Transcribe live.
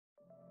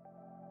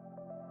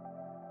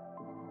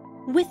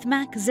With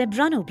Mac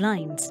Zebrano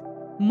blinds,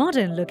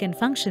 modern look and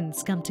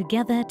functions come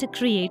together to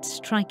create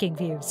striking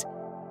views.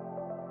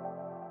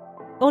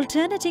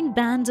 Alternating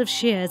bands of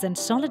sheers and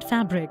solid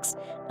fabrics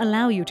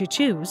allow you to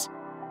choose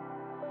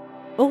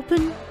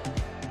open,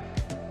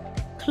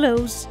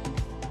 close,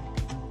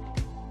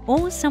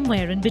 or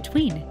somewhere in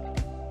between.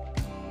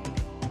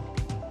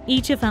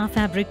 Each of our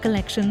fabric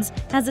collections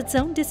has its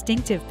own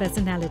distinctive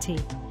personality,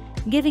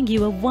 giving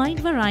you a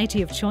wide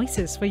variety of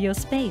choices for your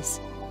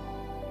space.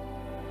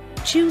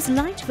 Choose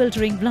light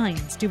filtering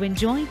blinds to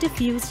enjoy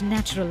diffused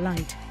natural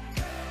light.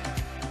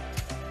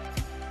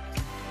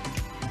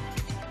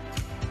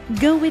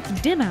 Go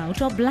with dim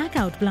out or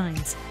blackout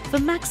blinds for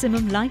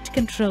maximum light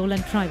control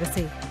and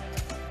privacy.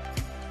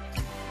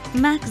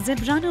 Mac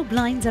Zebrano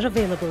blinds are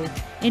available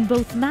in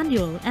both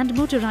manual and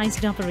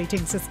motorized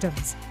operating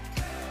systems.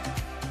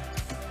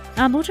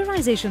 Our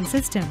motorization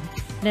system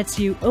lets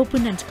you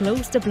open and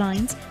close the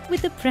blinds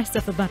with the press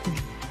of a button.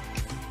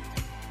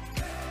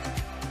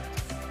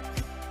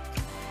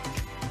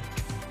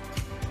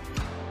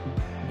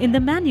 In the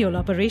manual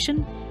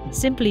operation,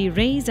 simply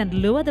raise and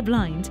lower the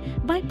blind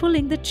by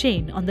pulling the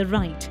chain on the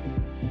right.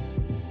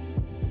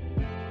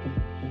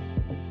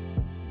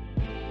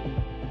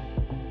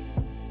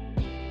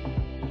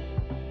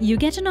 You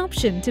get an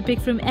option to pick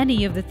from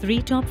any of the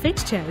 3 top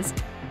fixtures: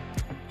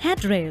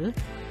 headrail,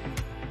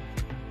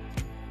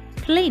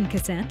 plain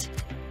cassette,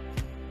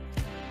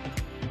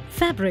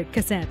 fabric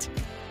cassette.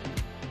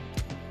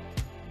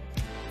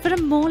 For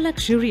a more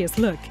luxurious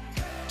look,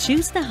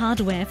 choose the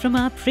hardware from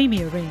our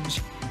Premier range,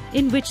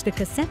 in which the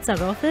cassettes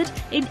are offered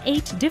in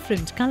 8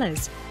 different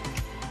colors.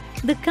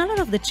 The color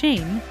of the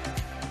chain,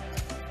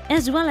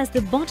 as well as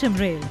the bottom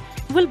rail,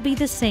 will be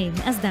the same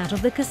as that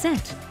of the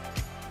cassette.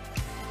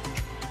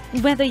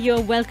 Whether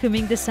you're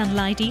welcoming the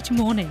sunlight each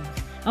morning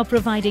or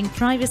providing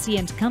privacy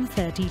and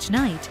comfort each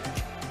night,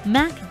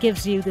 Mac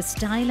gives you the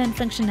style and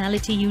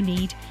functionality you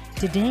need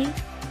today,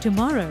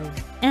 tomorrow,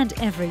 and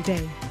every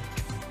day.